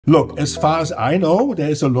Look, as far as I know,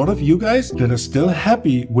 there's a lot of you guys that are still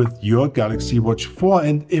happy with your Galaxy Watch 4,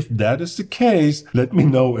 and if that is the case, let me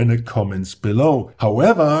know in the comments below.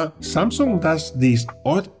 However, Samsung does these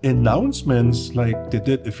odd announcements like they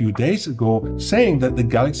did a few days ago, saying that the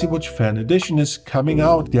Galaxy Watch Fan Edition is coming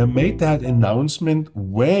out. They made that announcement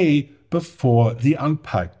way before the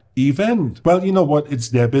Unpacked event. Well, you know what? It's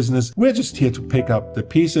their business. We're just here to pick up the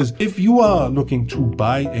pieces. If you are looking to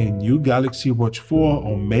buy a new Galaxy Watch 4,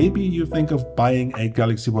 or maybe you think of buying a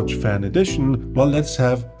Galaxy Watch Fan Edition, well, let's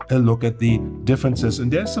have a look at the differences.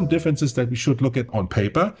 And there's some differences that we should look at on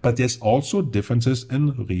paper, but there's also differences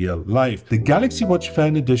in real life. The Galaxy Watch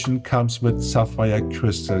Fan Edition comes with sapphire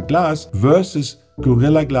crystal glass versus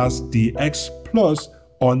Gorilla Glass DX Plus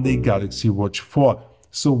on the Galaxy Watch 4.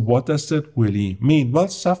 So what does that really mean? Well,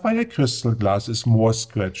 sapphire crystal glass is more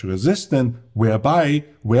scratch resistant, whereby,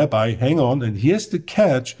 hang on, and here's the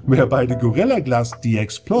catch, whereby the Gorilla Glass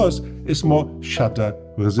DX Plus is more shutter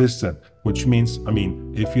resistant, which means,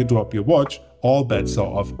 if you drop your watch, all bets are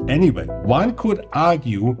off anyway. One could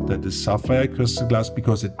argue that the sapphire crystal glass,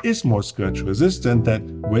 because it is more scratch resistant, that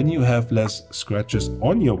when you have less scratches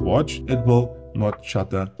on your watch, it will not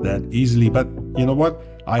shutter that easily. But you know what?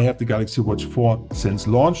 I have the Galaxy Watch 4 since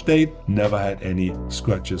launch date, never had any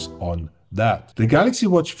scratches on that. The Galaxy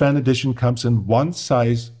Watch Fan Edition comes in one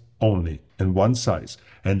size only, and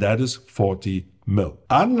that is 40 mil.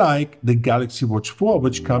 Unlike the Galaxy Watch 4,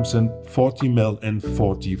 which comes in 40 mil and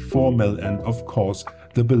 44 mil, and of course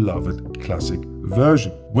the beloved classic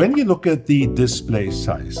version. When you look at the display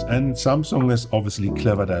size, and Samsung is obviously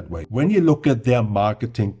clever that way, when you look at their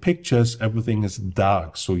marketing pictures, everything is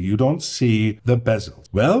dark, so you don't see the bezel.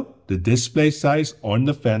 Well, the display size on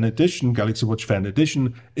the Fan Edition, Galaxy Watch Fan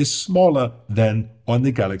Edition, is smaller than on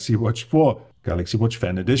the Galaxy Watch 4. Galaxy Watch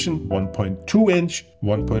Fan Edition 1.2 inch,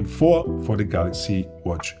 1.4 for the Galaxy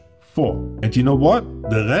Watch 4. And you know what?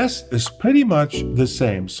 The rest is pretty much the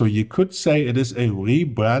same. So you could say it is a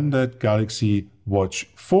rebranded Galaxy Watch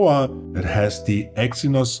 4 that has the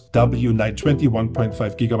Exynos W920,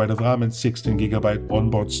 1.5 GB of RAM and 16 GB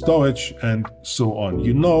onboard storage, and so on.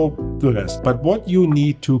 You know the rest. But what you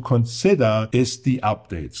need to consider is the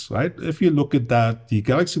updates, right? If you look at that, the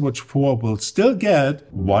Galaxy Watch 4 will still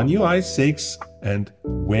get One UI 6 and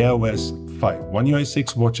Wear OS 5. One UI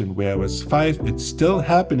 6 watch and Wear OS 5. It's still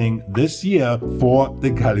happening this year for the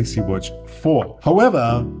Galaxy Watch 4.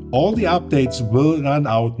 However, all the updates will run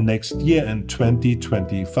out next year in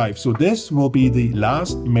 2025. So this will be the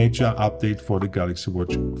last major update for the Galaxy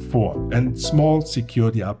Watch 4. And small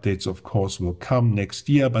security updates, of course, will come next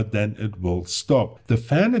year, but then it will stop. The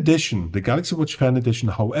Fan Edition, the Galaxy Watch Fan Edition,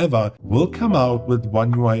 however, will come out with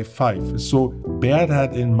One UI 5. So bear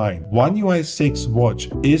that in mind. One UI 6 watch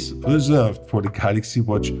is reserved for the Galaxy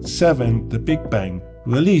Watch 7, the Big Bang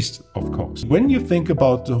released, of course. When you think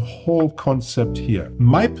about the whole concept here,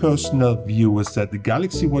 my personal view is that the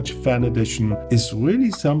Galaxy Watch Fan Edition is really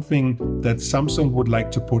something that Samsung would like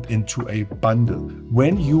to put into a bundle.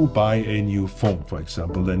 When you buy a new phone, for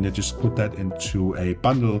example, then you just put that into a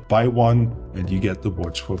bundle, buy one and you get the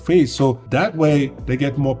watch for free. So that way they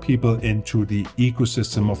get more people into the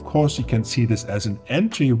ecosystem. Of course, you can see this as an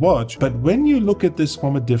entry watch, but when you look at this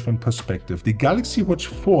from a different perspective, the Galaxy Watch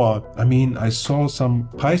 4, I saw some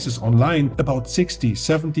prices online about 60,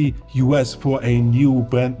 70 US for a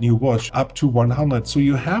brand new watch, up to 100. So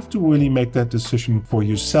you have to really make that decision for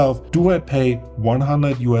yourself. Do I pay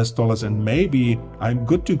 100 US dollars and maybe I'm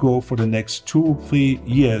good to go for the next 2-3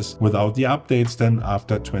 years without the updates then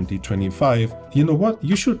after 2025? You know what?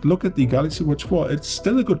 You should look at the Galaxy Watch 4. It's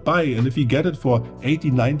still a good buy, and if you get it for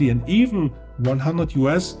 80, 90 and even 100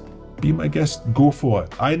 US, be my guest, go for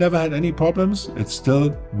it. I never had any problems. It's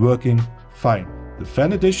still working fine. The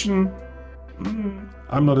Fan Edition,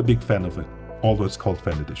 I'm not a big fan of it, although it's called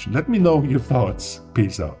Fan Edition. Let me know your thoughts.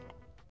 Peace out.